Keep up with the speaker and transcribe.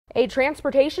A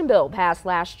transportation bill passed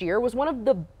last year was one of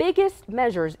the biggest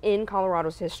measures in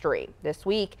Colorado's history. This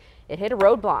week, it hit a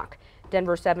roadblock.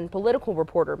 Denver 7 political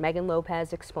reporter Megan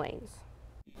Lopez explains.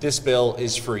 This bill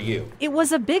is for you. It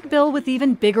was a big bill with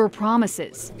even bigger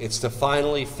promises. It's to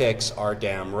finally fix our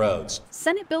damn roads.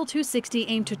 Senate Bill 260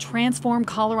 aimed to transform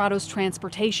Colorado's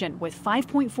transportation with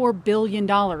 $5.4 billion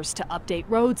to update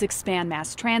roads, expand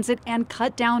mass transit, and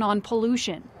cut down on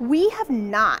pollution. We have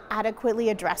not adequately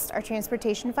addressed our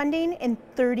transportation funding in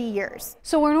 30 years.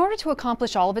 So in order to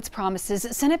accomplish all of its promises,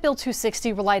 Senate Bill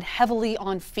 260 relied heavily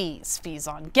on fees. Fees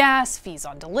on gas, fees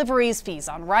on deliveries, fees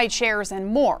on ride shares, and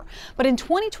more. But in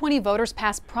 2020, voters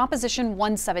passed Proposition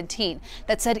 117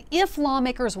 that said if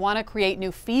lawmakers want to create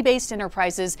new fee-based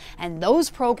enterprises and those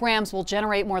programs will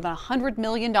generate more than $100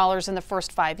 million in the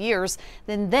first 5 years,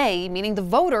 then they, meaning the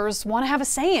voters, want to have a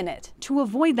say in it. To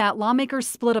avoid that, lawmakers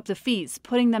split up the fees,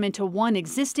 putting them into one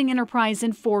existing enterprise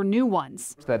and 4 new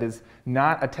ones. That is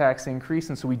not a tax increase,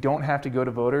 and so we don't have to go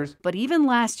to voters. But even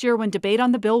last year, when debate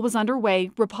on the bill was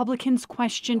underway, Republicans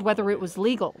questioned whether it was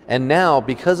legal. And now,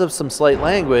 because of some slight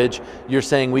language, you're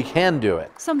saying we can do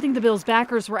it. Something the bill's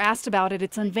backers were asked about at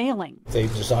its unveiling.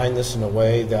 They've designed this in a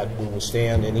way that will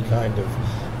withstand any kind of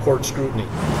court scrutiny.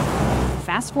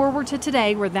 Fast forward to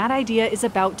today, where that idea is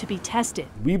about to be tested.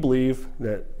 We believe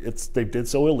that they did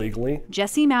so illegally.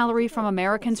 Jesse Mallory from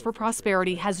Americans for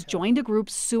Prosperity has joined a group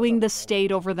suing the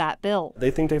state over that bill.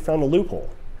 They think they found a loophole.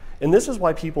 And this is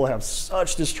why people have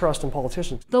such distrust in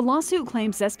politicians. The lawsuit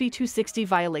claims SB 260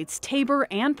 violates Tabor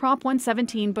and Prop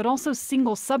 117, but also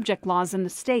single subject laws in the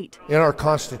state. In our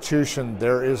Constitution,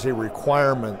 there is a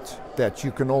requirement that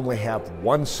you can only have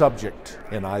one subject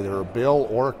in either a bill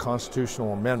or a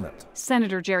constitutional amendment.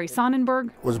 Senator Jerry Sonnenberg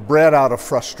Was bred out of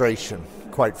frustration,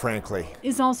 quite frankly.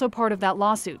 Is also part of that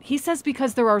lawsuit. He says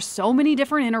because there are so many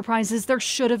different enterprises, there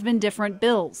should have been different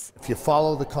bills. If you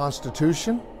follow the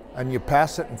Constitution and you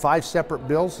pass it in 5 separate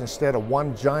bills instead of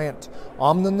one giant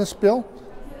omnibus bill,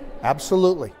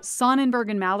 absolutely. Sonnenberg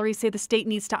and Mallory say the state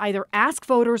needs to either ask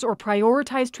voters or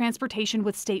prioritize transportation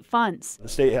with state funds. The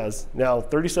state has now a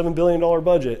 $37 billion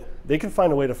budget. They can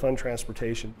find a way to fund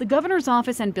transportation. The governor's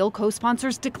office and bill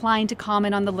co-sponsors declined to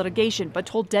comment on the litigation, but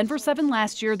told Denver 7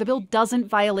 last year the bill doesn't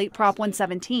violate Prop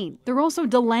 117. They're also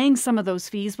delaying some of those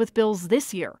fees with bills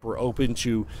this year. We're open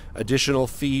to additional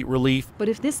fee relief. But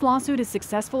if this lawsuit is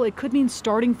successful, it could mean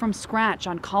starting from scratch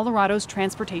on Colorado's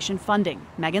transportation funding.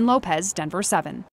 Megan Lopez, Denver 7.